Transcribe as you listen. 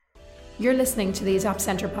You're listening to the Adapt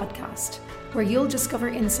Centre podcast, where you'll discover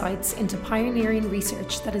insights into pioneering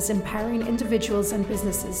research that is empowering individuals and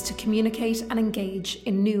businesses to communicate and engage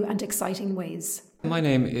in new and exciting ways. My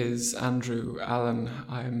name is Andrew Allen.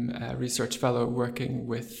 I'm a research fellow working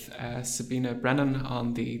with Sabina Brennan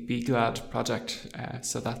on the BGLAD project.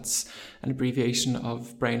 So that's an abbreviation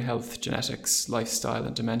of Brain Health, Genetics, Lifestyle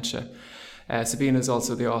and Dementia. Sabina is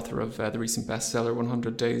also the author of the recent bestseller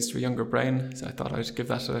 100 Days to a Younger Brain, so I thought I'd give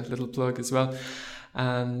that a little plug as well.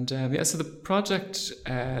 And so the project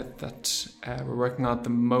that we're working on at the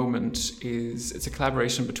moment it's a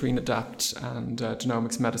collaboration between ADAPT and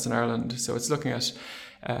Genomics Medicine Ireland. So it's looking at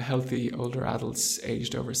healthy older adults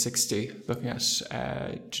aged over 60, looking at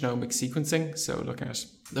genomic sequencing, so looking at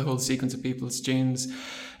the whole sequence of people's genes,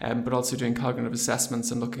 but also doing cognitive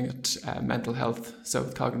assessments and looking at mental health. So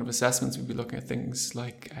with cognitive assessments, we'll be looking at things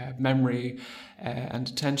like memory and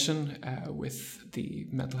attention. With the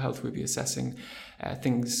mental health, we'll be assessing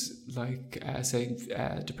things like,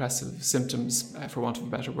 depressive symptoms, for want of a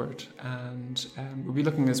better word. And we'll be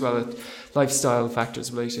looking as well at lifestyle factors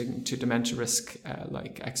relating to dementia risk,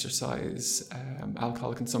 like exercise,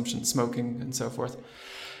 alcohol consumption, smoking, and so forth.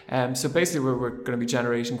 So basically we're going to be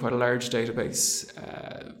generating quite a large database.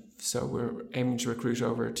 So we're aiming to recruit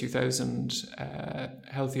over 2,000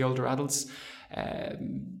 healthy older adults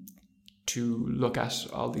to look at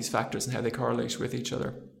all these factors and how they correlate with each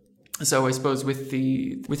other. So I suppose with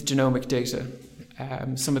genomic data,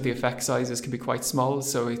 some of the effect sizes can be quite small,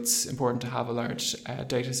 so it's important to have a large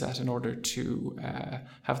data set in order to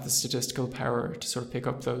have the statistical power to sort of pick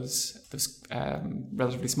up those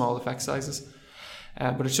relatively small effect sizes.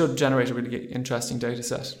 But it should generate a really interesting data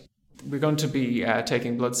set. We're going to be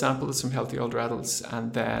taking blood samples from healthy older adults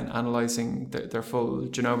and then analysing their full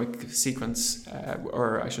genomic sequence,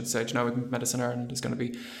 or I should say Genomic Medicine Ireland is going to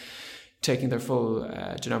be taking their full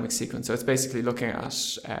genomic sequence. So it's basically looking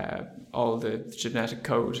at all the genetic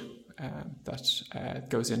code that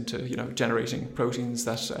goes into generating proteins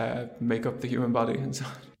that make up the human body and so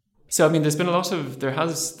on. So, I mean,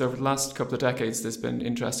 the last couple of decades, there's been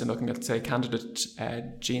interest in looking at, say, candidate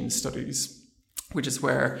gene studies, which is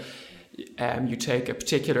where you take a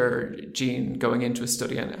particular gene going into a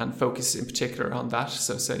study and focus in particular on that.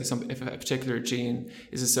 So, say, if a particular gene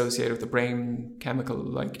is associated with a brain chemical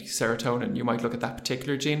like serotonin, you might look at that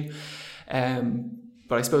particular gene.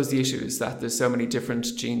 But I suppose the issue is that there's so many different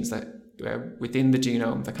genes that within the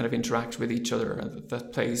genome that kind of interact with each other and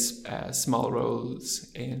that plays small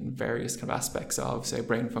roles in various kind of aspects of, say,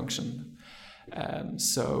 brain function.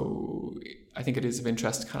 So I think it is of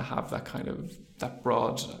interest to kind of have that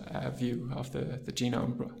broad view of the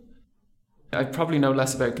genome. I probably know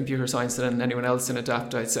less about computer science than anyone else in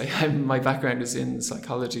ADAPT, I'd say. My background is in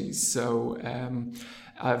psychology, so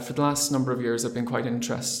for the last number of years I've been quite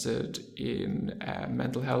interested in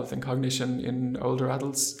mental health and cognition in older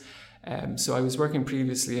adults. So I was working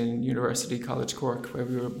previously in University College Cork, where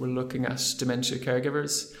we were looking at dementia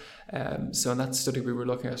caregivers. So in that study we were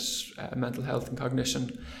looking at mental health and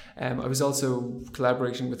cognition. I was also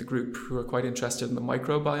collaborating with a group who are quite interested in the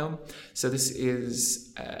microbiome. So this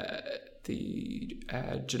is the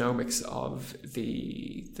genomics of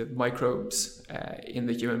the microbes in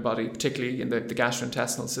the human body, particularly in the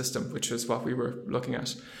gastrointestinal system, which was what we were looking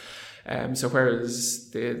at. So whereas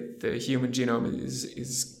the human genome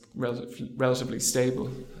is relatively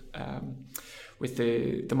stable, with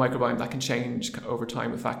the microbiome that can change over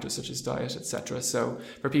time with factors such as diet, etc. So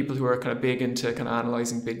for people who are kind of big into kind of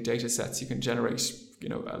analysing big data sets, you can generate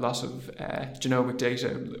a lot of genomic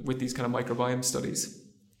data with these kind of microbiome studies.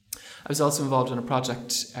 I was also involved in a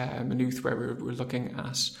project, Maynooth, where we were looking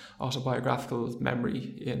at autobiographical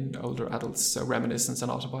memory in older adults, so reminiscence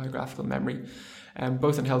and autobiographical memory,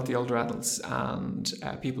 both in healthy older adults and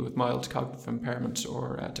people with mild cognitive impairment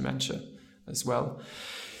or dementia as well.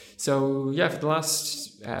 So for the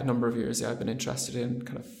last number of years, I've been interested in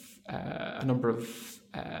kind of a number of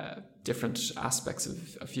different aspects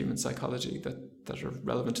of human psychology that are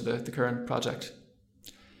relevant to the current project.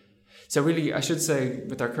 So really, I should say,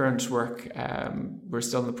 with our current work, we're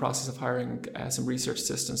still in the process of hiring some research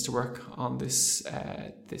assistants to work on this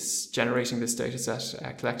generating this data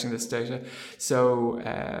set, collecting this data. So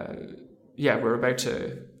we're about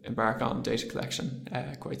to embark on data collection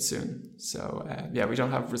quite soon. So we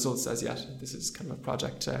don't have results as yet. This is kind of a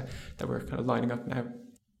project that we're kind of lining up now.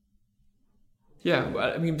 Yeah,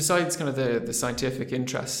 well, I mean, besides kind of the scientific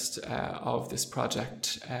interest of this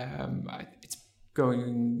project,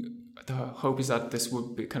 the hope is that this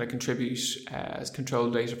would be, kind of contribute as control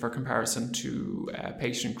data for comparison to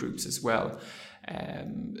patient groups as well.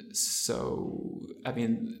 So, I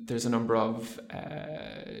mean, there's a number of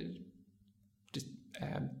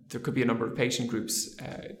there could be a number of patient groups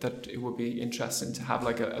that it would be interesting to have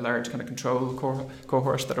like a large kind of control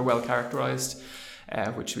cohort that are well characterized,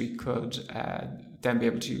 which we could then be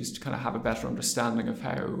able to use to kind of have a better understanding of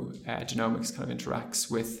how genomics kind of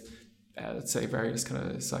interacts with, let's say, various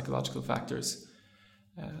kind of psychological factors.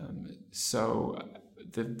 So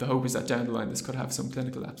the hope is that down the line this could have some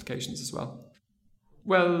clinical applications as well.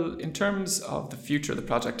 Well, in terms of the future of the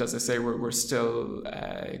project, as I say, we're still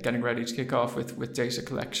getting ready to kick off with data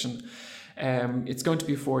collection. It's going to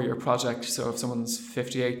be a 4-year project, so if someone's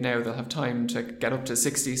 58 now, they'll have time to get up to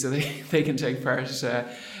 60 so they can take part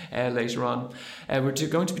later on. We're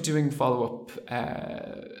going to be doing follow-up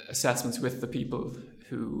assessments with the people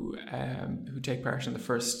who take part in the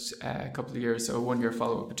first couple of years, so a 1-year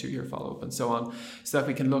follow-up, a 2-year follow-up, and so on, so that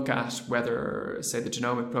we can look at whether, say, the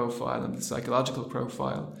genomic profile and the psychological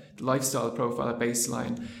profile, the lifestyle profile at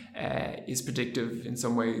baseline is predictive in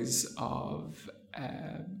some ways of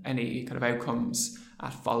any kind of outcomes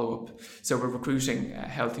at follow-up. So we're recruiting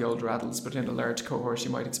healthy older adults, but in a large cohort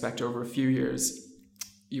you might expect over a few years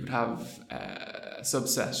you would have a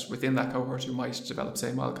subset within that cohort who might develop,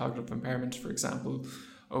 say, mild cognitive impairment, for example,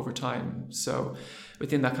 over time. So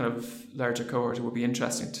within that kind of larger cohort, it will be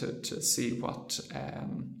interesting to see what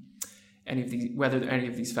whether any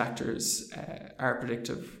of these factors are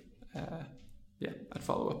predictive at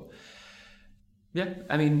follow-up. Yeah,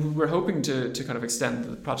 I mean, we're hoping to kind of extend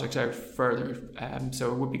the project out further.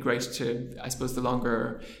 So it would be great to, I suppose, the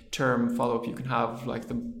longer term follow-up you can have, like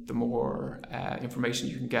the more information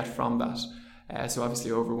you can get from that. So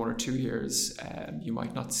obviously over 1 or 2 years, you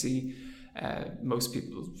might not see, most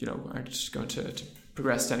people, aren't going to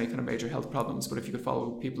progress to any kind of major health problems. But if you could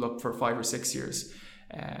follow people up for 5 or 6 years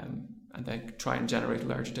and then try and generate a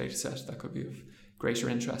larger data set, that could be of greater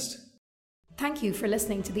interest. Thank you for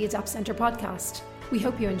listening to the Adapt Centre podcast. We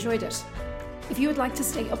hope you enjoyed it. If you would like to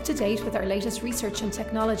stay up to date with our latest research and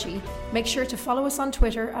technology, make sure to follow us on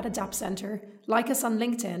Twitter at Adapt Centre, like us on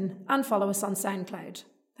LinkedIn, and follow us on SoundCloud.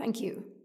 Thank you.